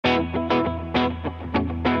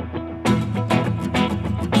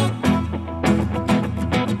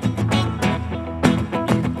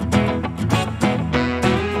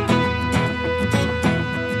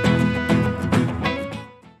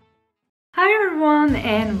everyone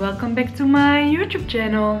and welcome back to my YouTube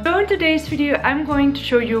channel. So in today's video I'm going to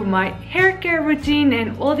show you my hair care routine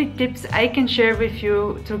and all the tips I can share with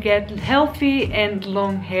you to get healthy and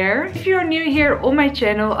long hair. If you're new here on my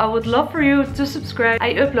channel, I would love for you to subscribe.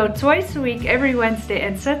 I upload twice a week, every Wednesday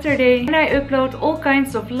and Saturday, and I upload all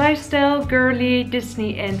kinds of lifestyle, girly,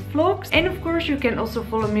 Disney and vlogs. And of course you can also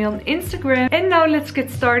follow me on Instagram. And now let's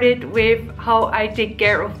get started with how I take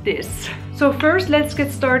care of this. So first let's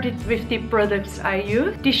get started with the products I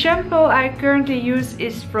use. The shampoo I currently use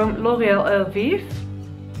is from Loreal Elveve.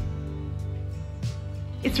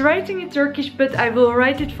 It's writing in Turkish, but I will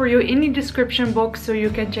write it for you in the description box so you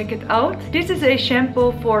can check it out. This is a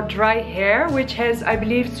shampoo for dry hair, which has, I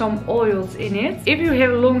believe, some oils in it. If you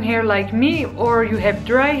have long hair like me or you have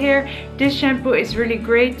dry hair, this shampoo is really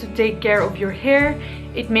great to take care of your hair.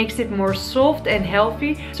 It makes it more soft and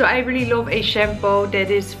healthy. So I really love a shampoo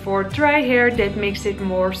that is for dry hair that makes it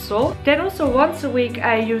more soft. Then also once a week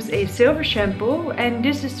I use a silver shampoo, and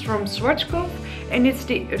this is from Schwarzkopf and it's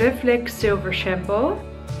the Reflex silver shampoo.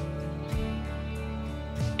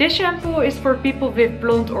 This shampoo is for people with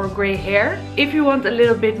blonde or grey hair. If you want a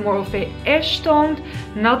little bit more of a ash toned,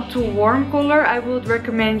 not too warm color, I would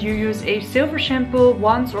recommend you use a silver shampoo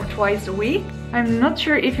once or twice a week. I'm not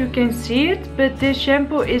sure if you can see it, but this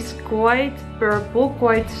shampoo is quite purple,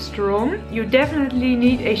 quite strong. You definitely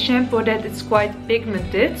need a shampoo that is quite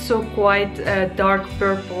pigmented, so quite dark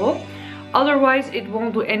purple. Otherwise it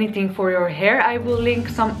won't do anything for your hair. I will link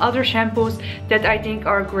some other shampoos that I think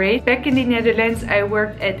are great. Back in the Netherlands I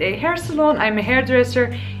worked at a hair salon. I'm a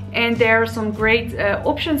hairdresser, and there are some great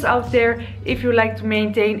options out there if you like to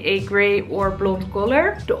maintain a grey or blonde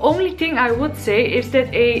color. The only thing I would say is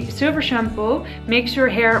that a silver shampoo makes your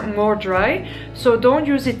hair more dry, so don't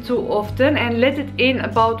use it too often and let it in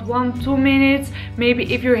about 1-2 minutes.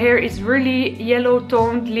 Maybe if your hair is really yellow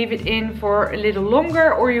toned, leave it in for a little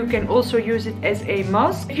longer, or you can also use it as a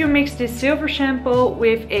mask. If you mix this silver shampoo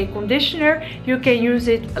with a conditioner, you can use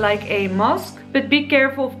it like a mask. But be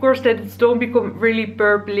careful, of course, that it don't become really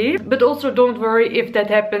purpley. But also don't worry if that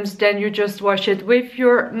happens, then you just wash it with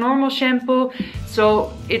your normal shampoo,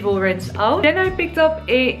 so it will rinse out. Then I picked up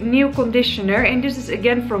a new conditioner, and this is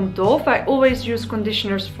again from Dove. I always use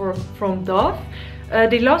conditioners from Dove.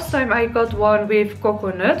 The last time I got one with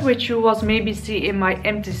coconut, which you was maybe see in my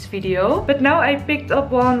empties video. But now I picked up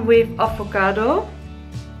one with avocado.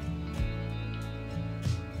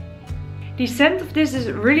 The scent of this is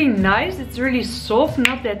really nice. It's really soft,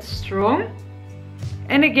 not that strong.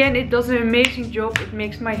 And again, it does an amazing job. It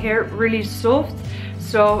makes my hair really soft.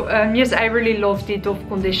 So yes, I really love the Dove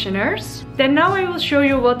conditioners. Then now I will show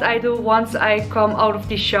you what I do once I come out of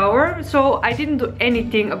the shower. So I didn't do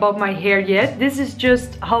anything about my hair yet. This is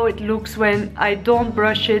just how it looks when I don't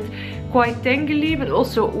brush it. Quite tangly but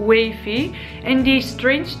also wavy. And the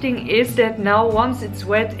strange thing is that now once it's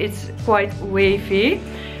wet, it's quite wavy.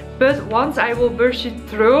 But once I will brush it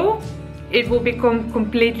through, it will become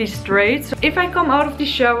completely straight. So if I come out of the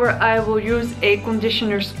shower, I will use a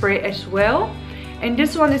conditioner spray as well. And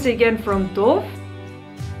this one is again from Dove.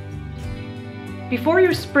 Before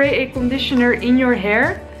you spray a conditioner in your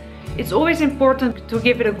hair, it's always important to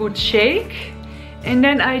give it a good shake. And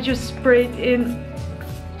then I just spray it in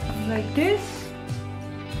like this.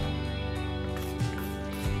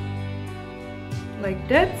 Like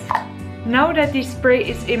that. Now that the spray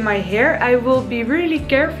is in my hair, I will be really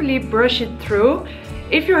carefully brush it through.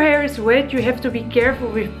 If your hair is wet, you have to be careful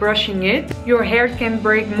with brushing it. Your hair can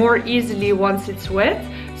break more easily once it's wet.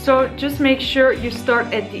 So just make sure you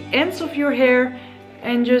start at the ends of your hair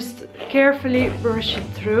and just carefully brush it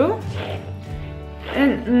through.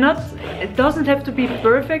 And it doesn't have to be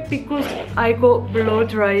perfect because I go blow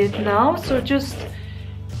dry it now. So just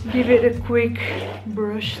give it a quick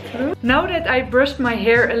brush through. Now that I brushed my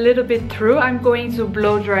hair a little bit through, I'm going to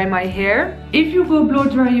blow dry my hair. If you will blow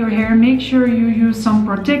dry your hair, make sure you use some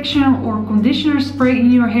protection or conditioner spray in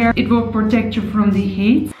your hair. It will protect you from the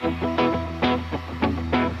heat.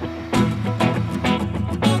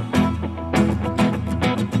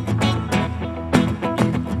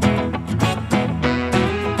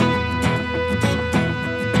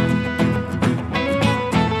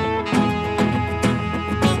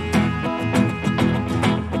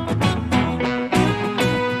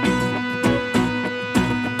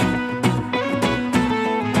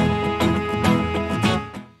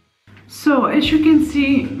 So as you can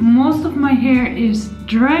see, most of my hair is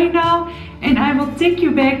dry now, and I will take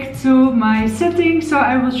you back to my setting, so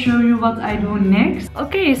I will show you what I do next.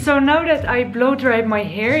 Okay, so now that I blow dried my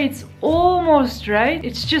hair, it's almost dry.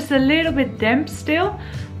 It's just a little bit damp still,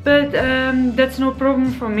 but that's no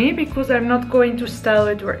problem for me because I'm not going to style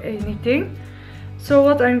it or anything. So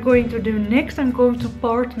what I'm going to do next, I'm going to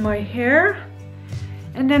part my hair.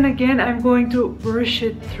 And then again, I'm going to brush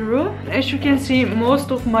it through. As you can see,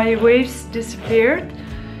 most of my waves disappeared.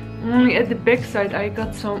 Only at the back side I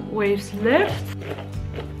got some waves left.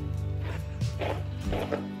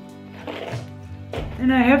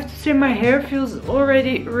 And I have to say, my hair feels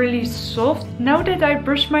already really soft. Now that I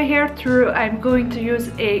brush my hair through, I'm going to use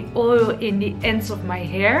a oil in the ends of my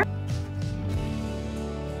hair.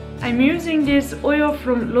 I'm using this oil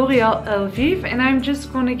from Loreal Elveve and I'm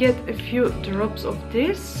just gonna get a few drops of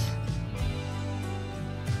this.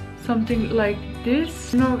 Something like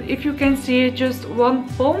this. Now, if you can see it, just one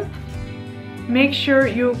pump. Make sure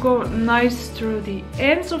you go nice through the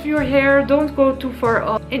ends of your hair, don't go too far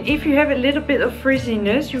up. And if you have a little bit of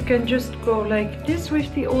frizziness, you can just go like this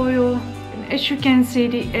with the oil. And as you can see,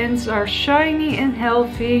 the ends are shiny and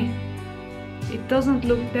healthy. It doesn't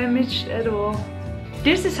look damaged at all.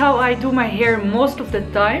 This is how I do my hair most of the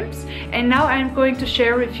times, and now I'm going to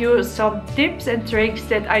share with you some tips and tricks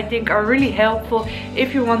that I think are really helpful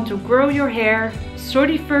if you want to grow your hair. So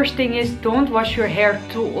the first thing is, don't wash your hair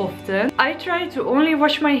too often. I try to only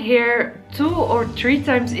wash my hair 2 or 3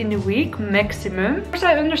 times in a week maximum. Of course,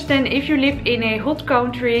 I understand if you live in a hot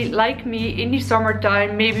country like me in the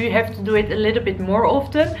summertime, maybe you have to do it a little bit more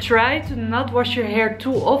often. Try to not wash your hair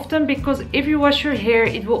too often, because if you wash your hair,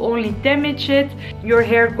 it will only damage it. Your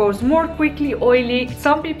hair goes more quickly oily.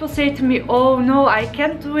 Some people say to me, oh no, I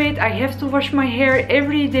can't do it, I have to wash my hair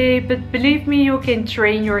every day. But believe me, you can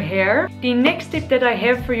train your hair. The next tip that I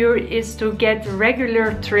have for you is to get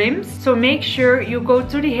regular trims. So make sure you go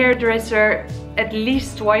to the hairdresser at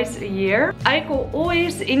least twice a year. I go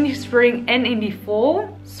always in the spring and in the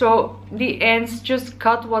fall, so the ends just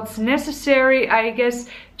cut what's necessary. I guess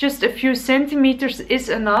just a few centimeters is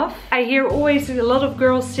enough. I hear always a lot of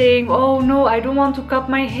girls saying, oh no, I don't want to cut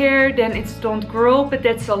my hair, then it's don't grow, but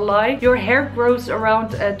that's a lie. Your hair grows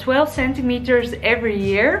around 12 centimeters every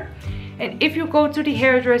year. And if you go to the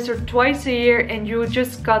hairdresser twice a year and you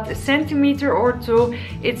just cut a centimeter or 2,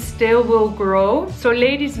 it still will grow. So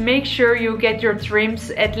ladies, make sure you get your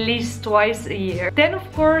trims at least twice a year. Then of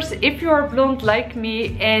course, if you are blonde like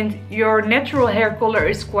me and your natural hair color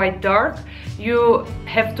is quite dark, you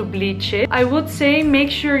have to bleach it. I would say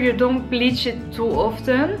make sure you don't bleach it too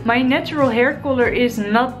often. My natural hair color is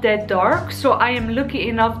not that dark, so I am lucky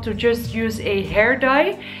enough to just use a hair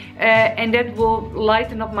dye. And that will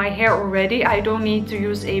lighten up my hair already. I don't need to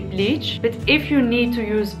use a bleach. But if you need to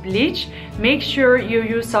use bleach, make sure you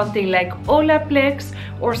use something like Olaplex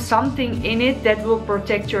or something in it that will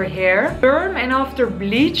protect your hair. Perm and after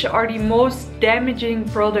bleach are the most damaging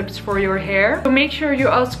products for your hair. So make sure you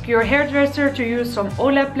ask your hairdresser to use some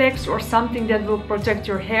Olaplex or something that will protect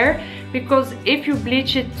your hair, because if you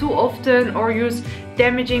bleach it too often or use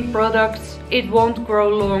damaging products, it won't grow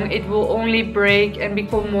long. It will only break and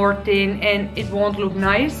become more thin and it won't look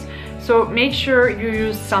nice. So make sure you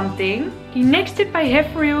use something. The next tip I have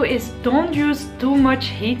for you is, don't use too much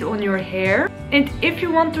heat on your hair. And if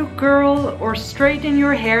you want to curl or straighten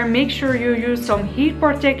your hair, make sure you use some heat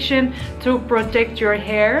protection to protect your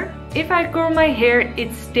hair. If I curl my hair,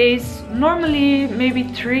 it stays normally maybe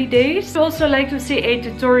 3 days. If you also like to see a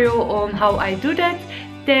tutorial on how I do that,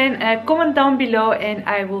 then comment down below and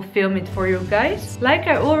I will film it for you guys. Like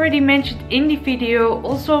I already mentioned in the video,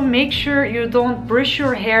 also make sure you don't brush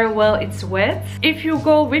your hair while it's wet. If you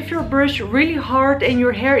go with your brush really hard and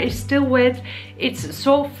your hair is still wet, it's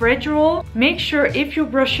so fragile. Make sure if you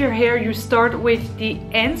brush your hair, you start with the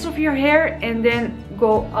ends of your hair and then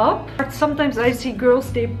go up. Sometimes I see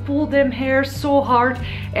girls, they pull them hair so hard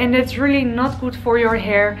and it's really not good for your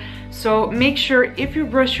hair. So make sure if you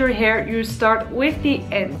brush your hair, you start with the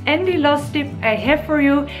end. And the last tip I have for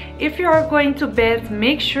you, if you are going to bed,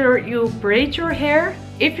 make sure you braid your hair.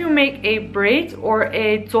 If you make a braid or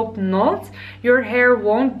a top knot, your hair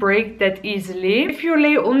won't break that easily. If you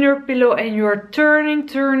lay on your pillow and you're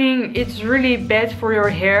turning, it's really bad for your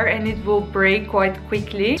hair and it will break quite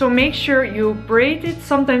quickly. So make sure you braid it.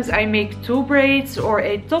 Sometimes I make 2 braids or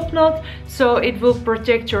a top knot, so it will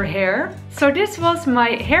protect your hair. So this was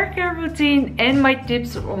my hair care routine and my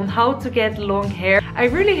tips on how to get long hair. I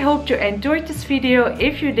really hope you enjoyed this video.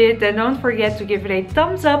 If you did, then don't forget to give it a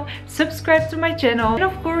thumbs up, subscribe to my channel, and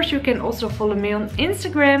of course you can also follow me on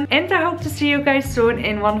Instagram. And I hope to see you guys soon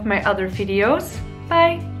in one of my other videos.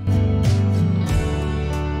 Bye!